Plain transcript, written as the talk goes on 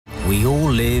We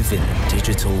all live in a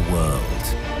digital world.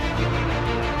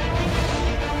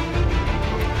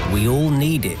 We all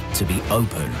need it to be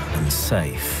open and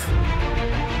safe.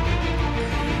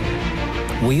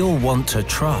 We all want to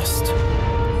trust.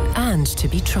 And to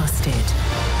be trusted.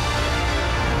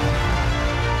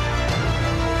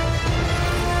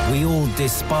 We all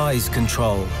despise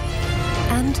control.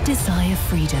 And desire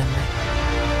freedom.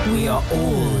 We are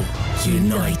all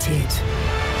united.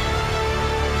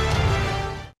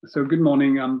 So good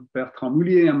morning, I'm Bertrand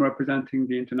Moulier. I'm representing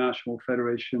the International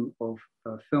Federation of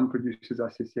Film Producers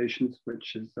Associations,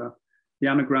 which is, the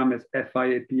anagram is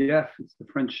FIAPF, it's the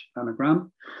French anagram.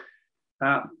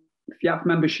 FIAP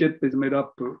membership is made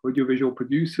up of audiovisual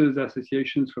producers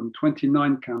associations from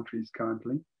 29 countries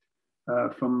currently,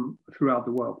 from throughout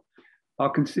the world. Our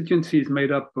constituency is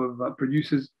made up of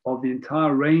producers of the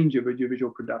entire range of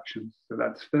audiovisual productions. So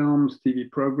that's films, TV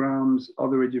programs,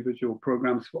 other audiovisual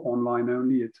programs for online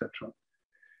only, etc.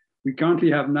 We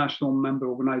currently have national member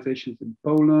organizations in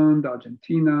Poland,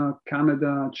 Argentina,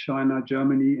 Canada, China,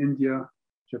 Germany, India,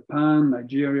 Japan,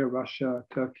 Nigeria, Russia,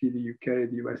 Turkey, the UK,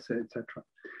 the USA, etc.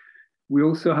 We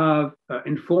also have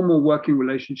informal working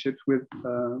relationships with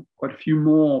quite a few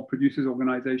more producers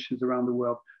organizations around the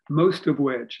world, most of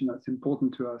which, and that's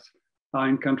important to us, are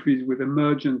in countries with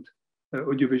emergent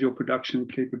audiovisual production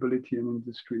capability and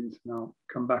industries. And I'll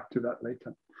come back to that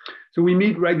later. So we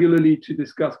meet regularly to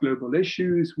discuss global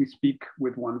issues. We speak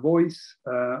with one voice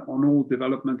on all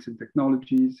developments in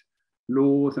technologies,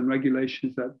 laws and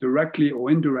regulations that directly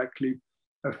or indirectly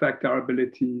affect our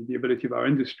ability, the ability of our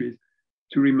industries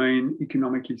to remain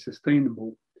economically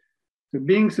sustainable. So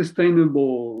being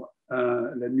sustainable,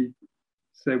 let me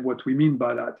say what we mean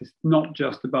by that. It's not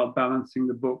just about balancing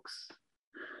the books.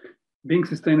 Being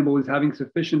sustainable is having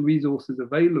sufficient resources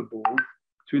available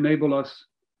to enable us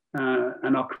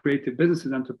and our creative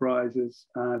businesses enterprises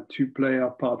to play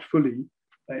our part fully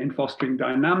in fostering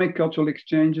dynamic cultural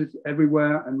exchanges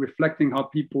everywhere and reflecting how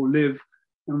people live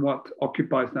and what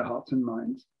occupies their hearts and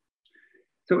minds.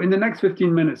 So in the next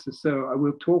 15 minutes or so, I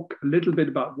will talk a little bit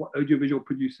about what audiovisual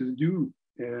producers do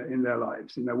in their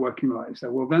lives, in their working lives. I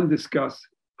will then discuss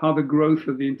how the growth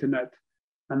of the internet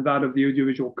and that of the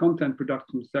audiovisual content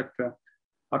production sector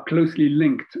are closely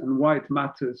linked and why it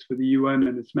matters for the UN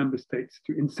and its member states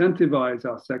to incentivize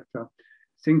our sector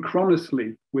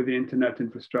synchronously with the internet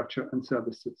infrastructure and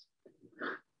services.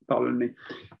 Pardon me.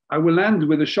 I will end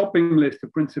with a shopping list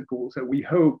of principles that we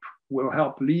hope will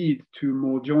help lead to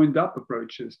more joined up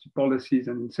approaches to policies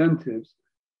and incentives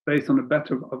based on a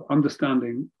better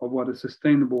understanding of what a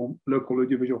sustainable local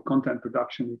audiovisual content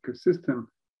production ecosystem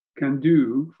can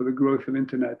do for the growth of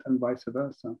internet and vice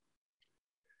versa.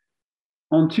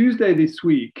 On Tuesday this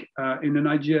week, in an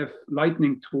IGF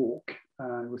lightning talk,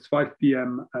 it was 5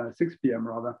 p.m., 6 p.m.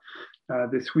 rather,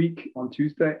 this week on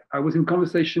Tuesday, I was in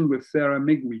conversation with Sarah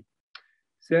Migwi.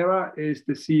 Sarah is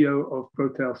the CEO of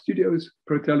Protel Studios.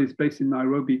 Protel is based in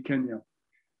Nairobi, Kenya.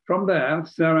 From there,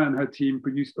 Sarah and her team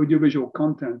produce audiovisual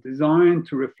content designed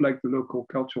to reflect the local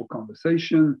cultural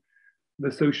conversation,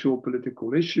 the social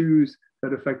political issues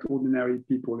that affect ordinary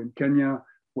people in Kenya,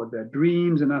 what their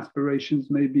dreams and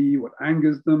aspirations may be, what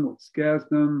angers them, what scares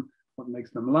them, what makes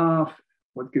them laugh,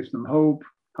 what gives them hope,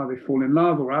 how they fall in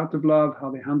love or out of love, how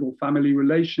they handle family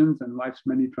relations and life's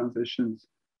many transitions.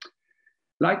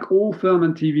 Like all film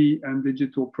and TV and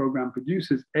digital program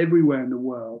producers everywhere in the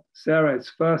world, Sarah is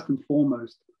first and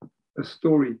foremost a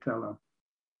storyteller.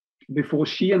 Before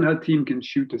she and her team can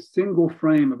shoot a single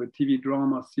frame of a TV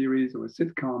drama series or a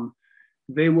sitcom,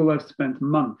 they will have spent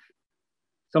months,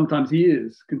 sometimes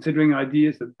years, considering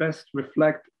ideas that best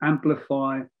reflect,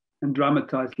 amplify, and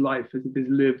dramatize life as it is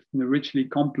lived in a richly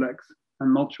complex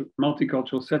and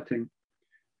multicultural setting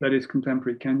that is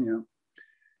contemporary Kenya.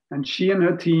 And she and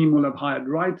her team will have hired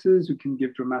writers who can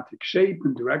give dramatic shape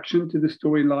and direction to the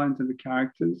storylines and the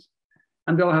characters.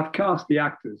 And they'll have cast the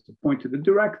actors, appointed the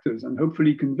directors, and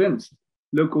hopefully convinced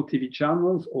local TV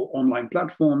channels or online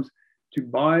platforms to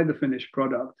buy the finished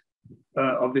product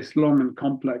of this long and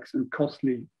complex and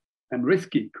costly and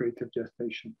risky creative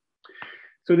gestation.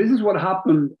 So this is what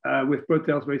happened with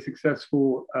Protel's very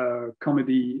successful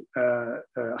comedy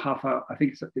half-hour, I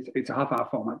think it's a half-hour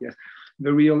format, yes,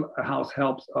 The Real House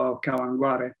Helps of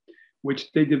Kawangware,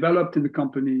 which they developed in the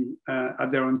company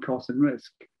at their own cost and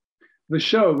risk. The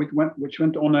show, which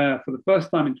went on air for the first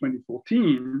time in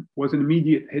 2014, was an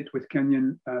immediate hit with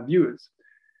Kenyan viewers.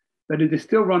 That it is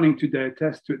still running today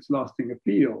attests to its lasting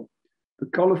appeal. The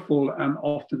colorful and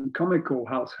often comical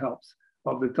house helps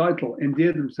of the title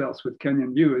endeared themselves with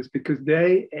Kenyan viewers because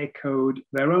they echoed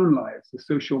their own lives, the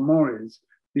social mores,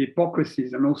 the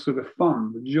hypocrisies, and also the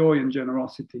fun, the joy and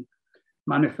generosity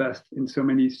manifest in so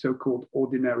many so-called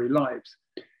ordinary lives.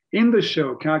 In the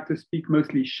show, characters speak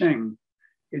mostly Sheng.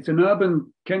 It's an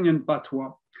urban Kenyan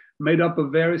patois made up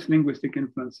of various linguistic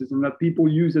influences and that people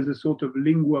use as a sort of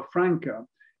lingua franca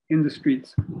in the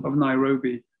streets of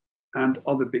Nairobi and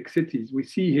other big cities. We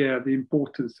see here the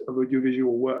importance of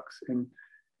audiovisual works in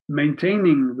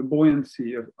maintaining the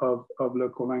buoyancy of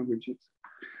local languages.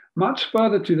 Much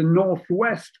further to the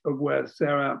northwest of where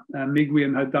Sarah Migwi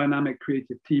and her dynamic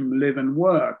creative team live and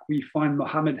work, we find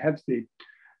Mohammed Hefzi.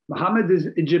 Mohammed is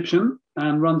Egyptian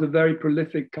and runs a very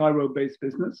prolific Cairo-based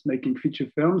business, making feature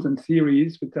films and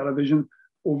series for television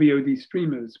or VOD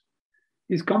streamers.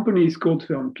 His company is called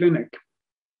Film Clinic.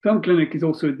 Film Clinic is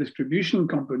also a distribution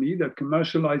company that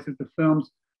commercializes the films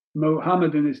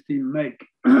Mohammed and his team make.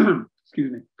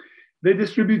 Excuse me. They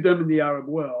distribute them in the Arab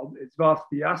world, its vast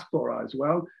diaspora as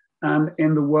well, and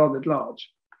in the world at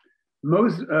large.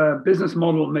 Most business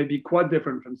model may be quite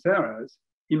different from Sarah's.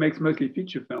 He makes mostly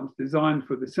feature films designed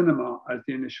for the cinema as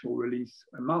the initial release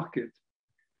market,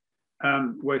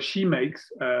 where she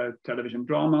makes television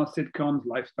drama, sitcoms,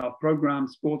 lifestyle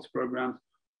programs, sports programs,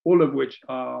 all of which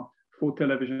are for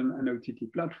television and OTT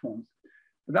platforms.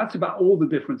 But that's about all the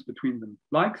difference between them.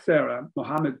 Like Sarah,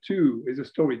 Mohammed too is a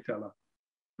storyteller,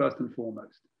 first and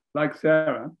foremost. Like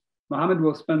Sarah, Mohammed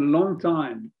will spend a long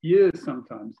time, years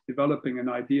sometimes, developing an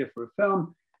idea for a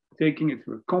film, taking it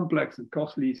through a complex and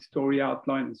costly story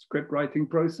outline and script writing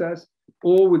process,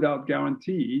 all without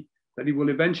guarantee that he will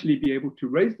eventually be able to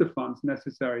raise the funds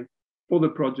necessary for the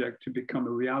project to become a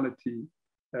reality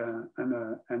and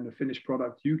a finished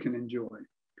product you can enjoy.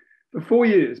 For 4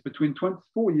 years, between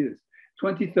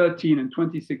 2013 and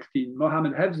 2016,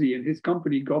 Mohammed Hefzi and his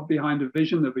company got behind a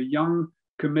vision of a young,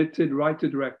 committed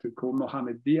writer-director called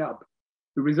Mohammed Diab.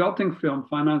 The resulting film,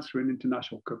 financed through an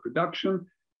international co-production,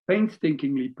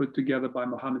 painstakingly put together by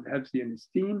Mohammed Hefzi and his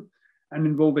team, and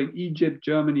involving Egypt,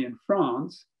 Germany, and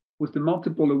France, was the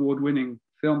multiple award-winning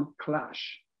film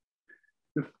Clash.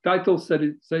 The title says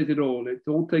it all. It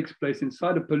all takes place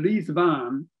inside a police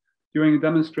van during a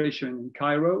demonstration in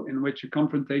Cairo, in which a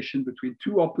confrontation between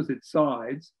two opposite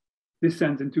sides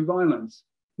descends into violence.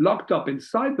 Locked up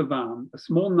inside the van, a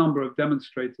small number of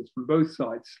demonstrators from both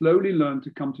sides slowly learn to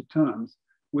come to terms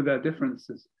with their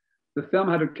differences. The film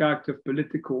had a character of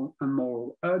political and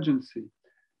moral urgency.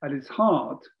 At its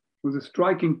heart was a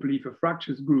striking plea for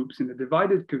fractious groups in a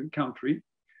divided country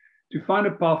to find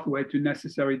a pathway to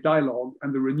necessary dialogue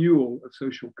and the renewal of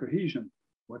social cohesion,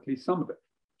 or at least some of it.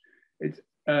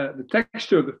 The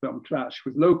texture of the film Clash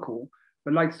was local,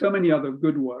 but like so many other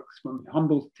good works, from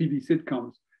humble TV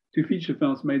sitcoms to feature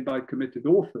films made by committed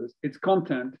authors, its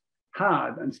content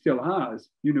had and still has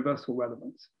universal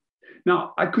relevance.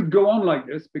 Now, I could go on like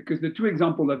this because the two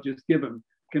examples I've just given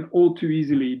can all too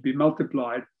easily be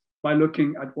multiplied by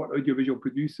looking at what audiovisual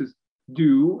producers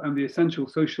do and the essential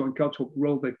social and cultural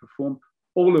role they perform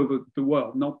all over the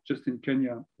world, not just in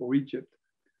Kenya or Egypt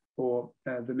or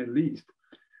the Middle East.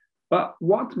 But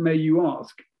what, may you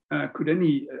ask, could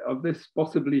any of this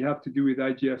possibly have to do with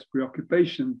IGF's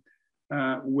preoccupation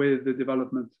with the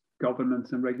development,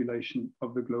 governance, and regulation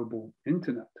of the global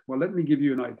internet? Well, let me give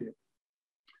you an idea.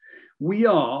 We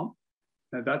are,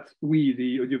 that's we,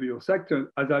 the audiovisual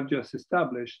sector, as I've just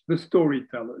established, the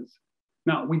storytellers.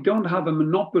 Now, we don't have a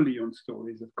monopoly on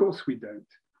stories. Of course we don't.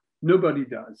 Nobody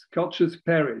does. Cultures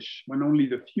perish when only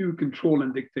the few control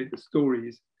and dictate the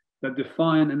stories that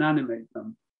define and animate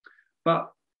them.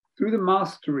 But through the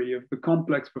mastery of the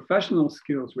complex professional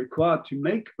skills required to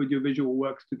make audiovisual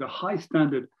works to the high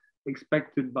standard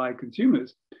expected by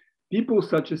consumers, people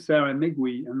such as Sarah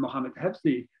Migwi and Mohammed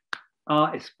Hefzi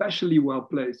are especially well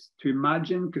placed to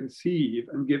imagine, conceive,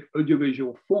 and give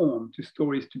audiovisual form to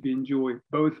stories to be enjoyed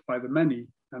both by the many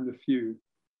and the few.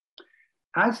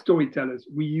 As storytellers,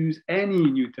 we use any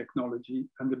new technology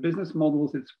and the business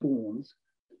models it spawns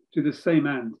to the same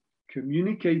end,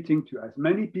 communicating to as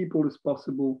many people as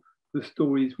possible the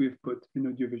stories we've put in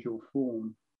audiovisual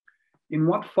form. In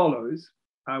what follows,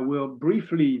 I will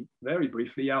briefly, very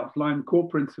briefly, outline core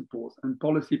principles and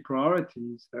policy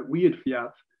priorities that we at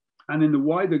FIAF and in the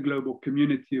wider global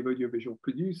community of audiovisual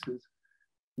producers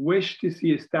wish to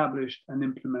see established and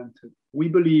implemented. We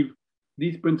believe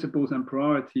these principles and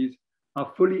priorities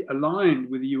are fully aligned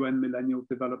with the UN Millennial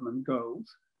Development Goals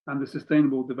and the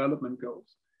Sustainable Development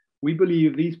Goals. We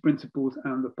believe these principles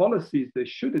and the policies they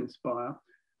should inspire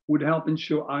would help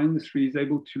ensure our industry is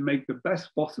able to make the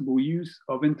best possible use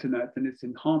of internet and its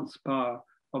enhanced power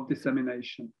of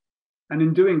dissemination. And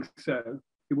in doing so,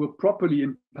 it will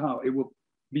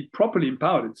be properly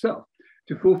empowered itself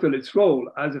to fulfill its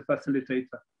role as a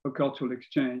facilitator for cultural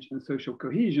exchange and social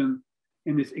cohesion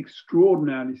in this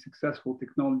extraordinarily successful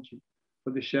technology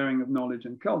for the sharing of knowledge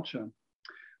and culture.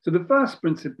 So the first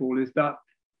principle is that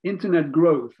internet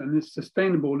growth and this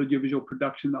sustainable audiovisual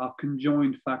production are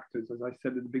conjoined factors, as I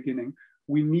said at the beginning.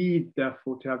 We need,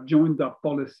 therefore, to have joined up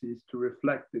policies to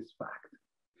reflect this fact.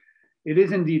 It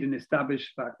is indeed an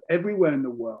established fact everywhere in the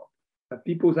world that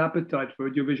people's appetite for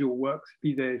audiovisual works,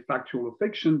 be they factual or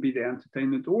fiction, be they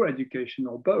entertainment or education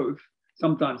or both,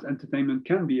 sometimes entertainment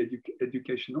can be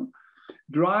educational,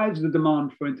 drives the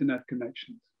demand for internet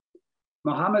connections.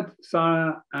 Mohammed,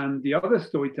 Sarah, and the other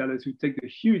storytellers who take the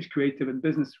huge creative and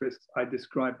business risks I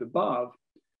described above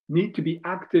need to be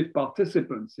active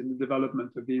participants in the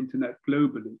development of the internet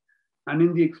globally and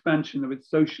in the expansion of its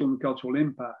social and cultural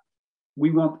impact. We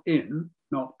want in,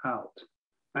 not out.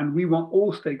 And we want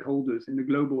all stakeholders in the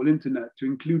global internet to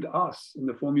include us in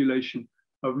the formulation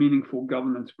of meaningful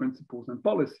governance principles and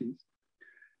policies.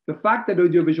 The fact that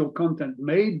audiovisual content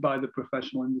made by the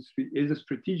professional industry is a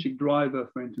strategic driver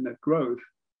for internet growth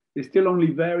is still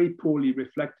only very poorly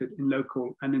reflected in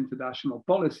local and international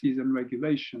policies and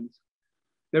regulations.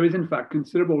 There is, in fact,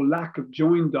 considerable lack of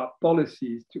joined up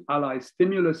policies to ally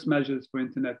stimulus measures for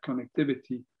internet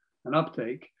connectivity and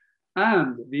uptake,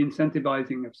 and the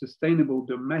incentivizing of sustainable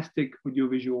domestic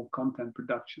audiovisual content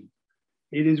production.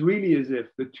 It is really as if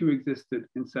the two existed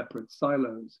in separate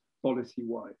silos,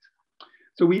 policy-wise.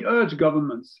 So we urge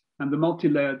governments and the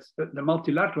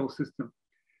multilateral system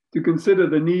to consider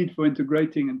the need for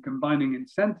integrating and combining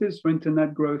incentives for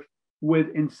internet growth with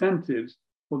incentives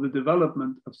for the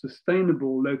development of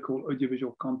sustainable local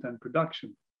audiovisual content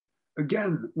production.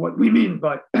 Again, what we mean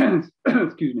by,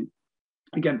 excuse me,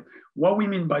 again, what we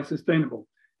mean by sustainable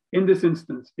in this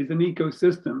instance is an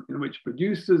ecosystem in which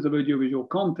producers of audiovisual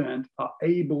content are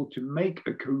able to make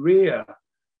a career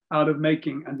out of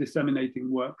making and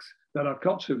disseminating works that are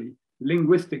culturally,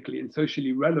 linguistically, and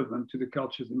socially relevant to the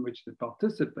cultures in which they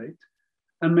participate,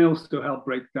 and may also help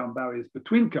break down barriers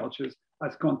between cultures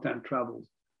as content travels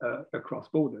across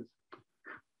borders.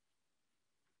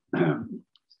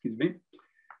 Excuse me.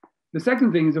 The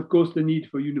second thing is, of course, the need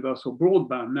for universal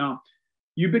broadband. Now,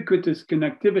 ubiquitous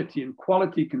connectivity and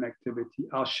quality connectivity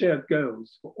are shared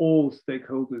goals for all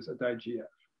stakeholders at IGF.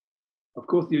 Of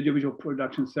course, the audiovisual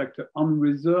production sector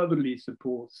unreservedly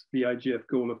supports the IGF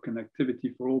goal of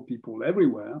connectivity for all people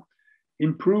everywhere.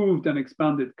 Improved and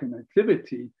expanded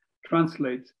connectivity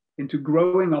translates into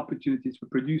growing opportunities for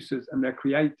producers and their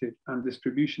creative and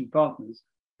distribution partners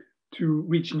to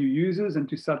reach new users and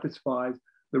to satisfy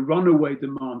the runaway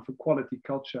demand for quality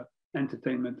culture,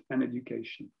 entertainment, and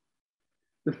education.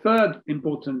 The third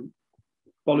important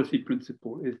policy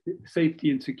principle is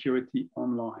safety and security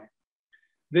online.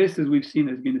 This, as we've seen,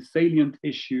 has been a salient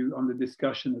issue on the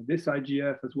discussion of this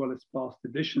IGF as well as past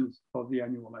editions of the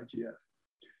annual IGF.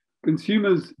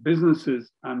 Consumers,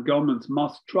 businesses, and governments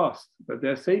must trust that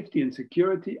their safety and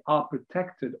security are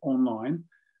protected online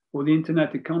for the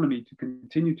internet economy to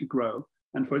continue to grow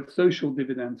and for its social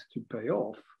dividends to pay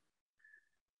off.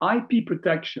 IP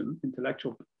protection,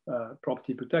 intellectual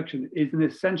property protection, is an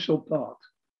essential part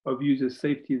of users'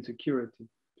 safety and security.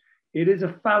 It is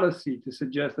a fallacy to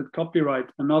suggest that copyright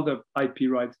and other IP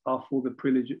rights are for the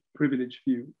privileged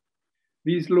few.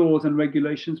 These laws and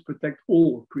regulations protect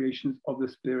all creations of the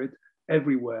spirit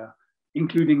everywhere,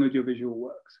 including audiovisual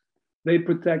works. They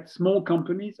protect small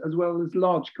companies as well as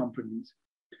large companies.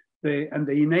 They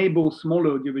enable small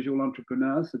audiovisual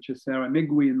entrepreneurs such as Sarah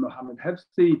Migwi and Mohammed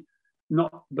Hefsi,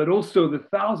 but also the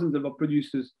thousands of our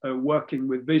producers working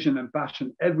with vision and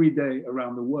passion every day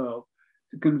around the world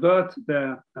to convert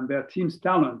their team's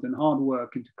talent and hard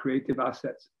work into creative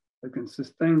assets that can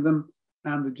sustain them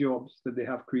and the jobs that they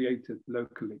have created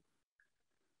locally.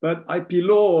 But IP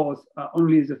laws are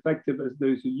only as effective as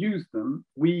those who use them.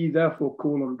 We therefore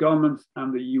call on governments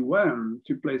and the UN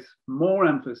to place more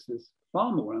emphasis,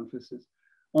 far more emphasis,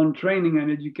 on training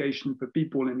and education for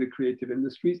people in the creative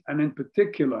industries, and in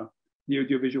particular, the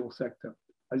audiovisual sector,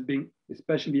 as being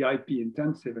especially IP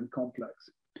intensive and complex.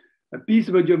 A piece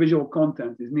of audiovisual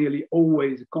content is nearly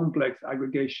always a complex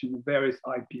aggregation of various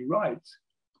IP rights,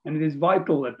 and it is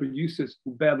vital that producers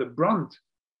who bear the brunt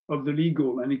of the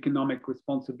legal and economic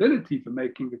responsibility for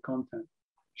making the content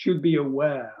should be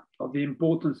aware of the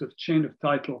importance of chain of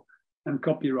title and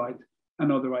copyright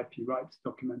and other IP rights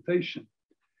documentation.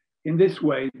 In this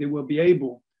way, they will be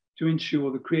able to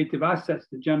ensure the creative assets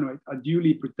they generate are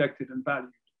duly protected and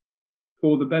valued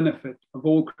for the benefit of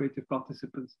all creative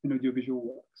participants in audiovisual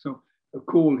work. So a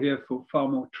call here for far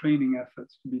more training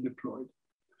efforts to be deployed.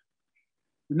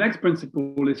 The next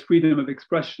principle is freedom of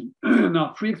expression.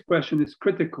 Now, free expression is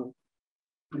critical,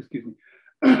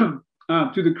 to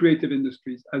the creative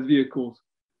industries as vehicles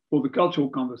for the cultural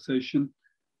conversation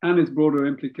and its broader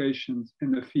implications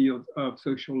in the field of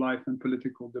social life and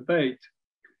political debate.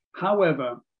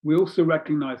 However, we also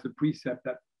recognize the precept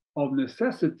that of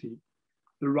necessity,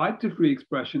 the right to free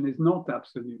expression is not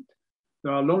absolute.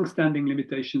 There are long-standing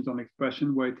limitations on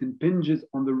expression where it impinges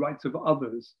on the rights of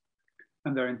others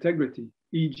and their integrity,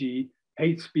 e.g.,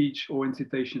 hate speech or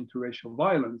incitation to racial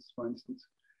violence, for instance.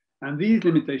 And these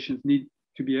limitations need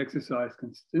to be exercised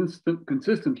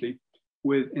consistently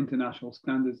with international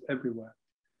standards everywhere.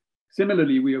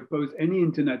 Similarly, we oppose any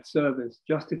internet service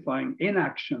justifying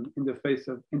inaction in the face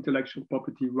of intellectual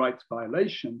property rights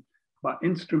violation by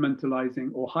instrumentalizing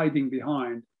or hiding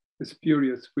behind the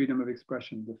spurious freedom of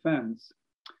expression defense.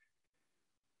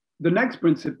 The next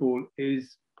principle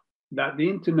is that the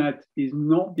internet is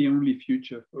not the only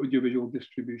future for audiovisual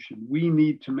distribution. We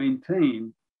need to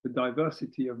maintain the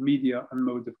diversity of media and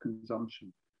modes of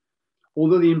consumption.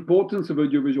 Although the importance of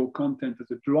audiovisual content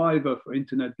as a driver for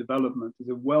internet development is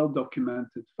a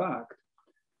well-documented fact,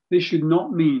 this should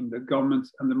not mean that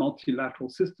governments and the multilateral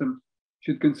system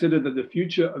should consider that the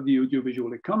future of the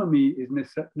audiovisual economy is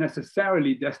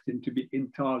necessarily destined to be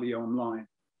entirely online.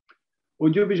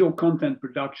 Audiovisual content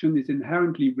production is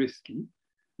inherently risky,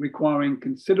 requiring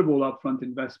considerable upfront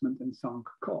investment and sunk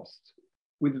costs,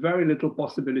 with very little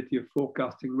possibility of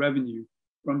forecasting revenue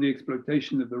from the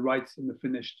exploitation of the rights in the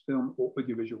finished film or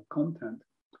audiovisual content.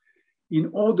 In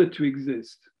order to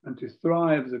exist and to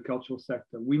thrive as a cultural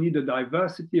sector, we need a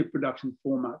diversity of production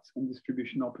formats and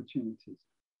distribution opportunities.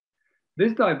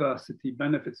 This diversity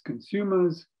benefits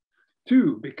consumers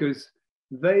too, because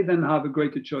they then have a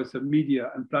greater choice of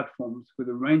media and platforms with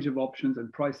a range of options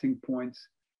and pricing points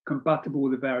compatible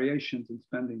with the variations in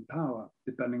spending power,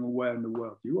 depending on where in the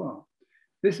world you are.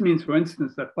 This means, for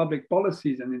instance, that public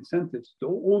policies and incentives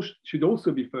should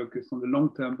also be focused on the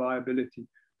long-term viability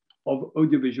of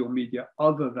audiovisual media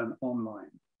other than online.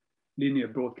 Linear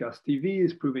broadcast TV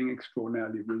is proving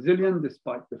extraordinarily resilient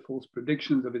despite the false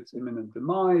predictions of its imminent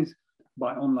demise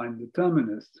by online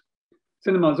determinists.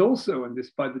 Cinemas also, and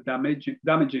despite the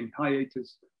damaging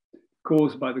hiatus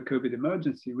caused by the COVID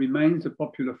emergency, remains a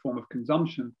popular form of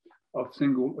consumption of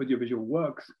single audiovisual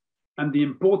works, and the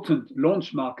important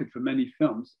launch market for many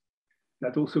films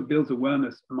that also builds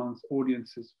awareness amongst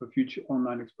audiences for future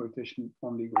online exploitation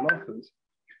on legal offers.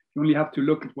 You only have to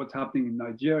look at what's happening in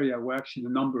Nigeria, where actually the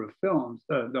number of films,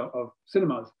 of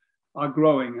cinemas are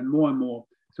growing, and more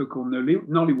so-called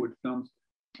Nollywood films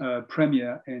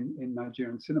premiere in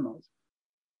Nigerian cinemas.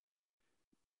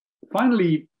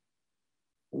 Finally,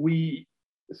 we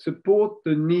support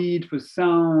the need for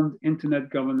sound internet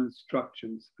governance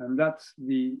structures, and that's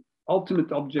the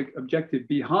ultimate objective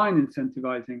behind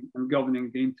incentivizing and governing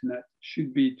the internet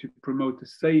should be to promote a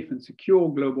safe and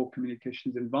secure global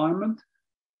communications environment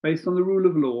based on the rule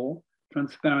of law,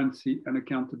 transparency, and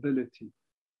accountability.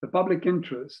 The public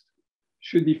interest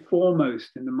should be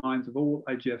foremost in the minds of all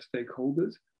IGF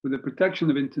stakeholders, with the protection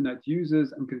of internet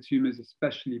users and consumers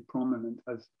especially prominent,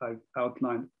 as I've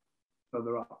outlined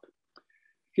further up.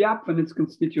 FIAP and its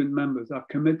constituent members are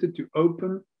committed to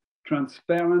open,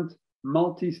 transparent,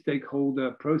 multi-stakeholder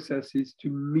processes to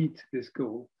meet this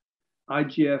goal.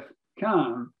 IGF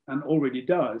can, and already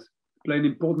does, play an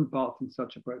important part in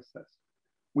such a process.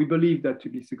 We believe that to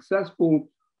be successful,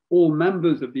 all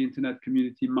members of the internet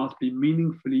community must be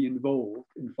meaningfully involved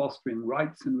in fostering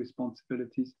rights and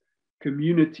responsibilities,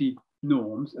 community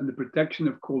norms, and the protection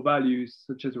of core values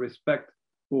such as respect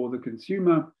for the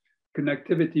consumer,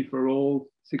 connectivity for all,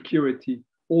 security,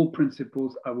 all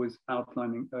principles I was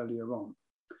outlining earlier on.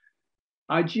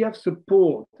 IGF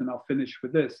support, and I'll finish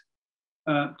with this,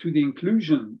 to the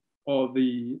inclusion of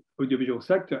the audiovisual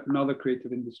sector and other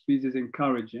creative industries is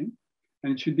encouraging,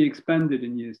 and it should be expanded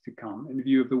in years to come in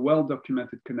view of the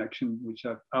well-documented connection, which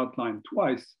I've outlined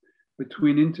twice,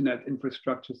 between internet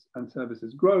infrastructures and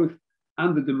services growth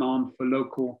and the demand for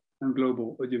local and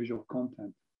global audiovisual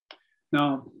content.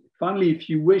 Now, finally, if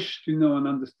you wish to know and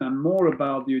understand more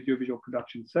about the audiovisual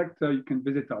production sector, you can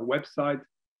visit our website.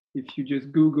 If you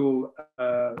just Google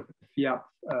FIAP,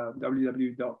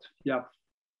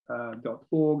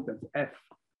 www.fiap.org, that's F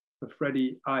for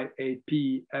Freddy,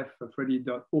 IAP, F for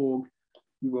Freddy.org,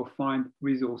 you will find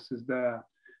resources there.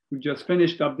 We've just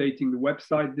finished updating the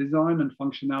website design and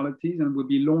functionalities, and we'll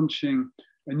be launching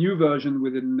a new version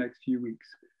within the next few weeks,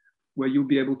 where you'll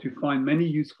be able to find many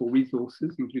useful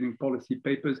resources, including policy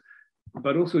papers,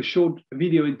 but also short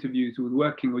video interviews with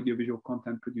working audiovisual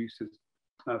content producers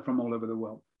from all over the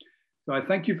world. So I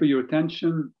thank you for your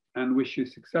attention and wish you a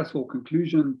successful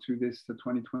conclusion to this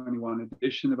 2021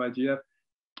 edition of IGF.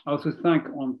 I also thank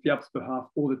on FIAP's behalf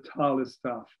all the tireless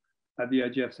staff at the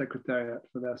IGF Secretariat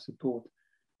for their support.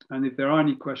 And if there are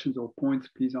any questions or points,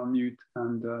 please unmute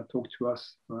and talk to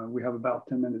us. We have about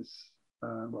 10 minutes,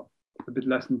 well, a bit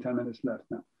less than 10 minutes left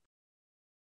now.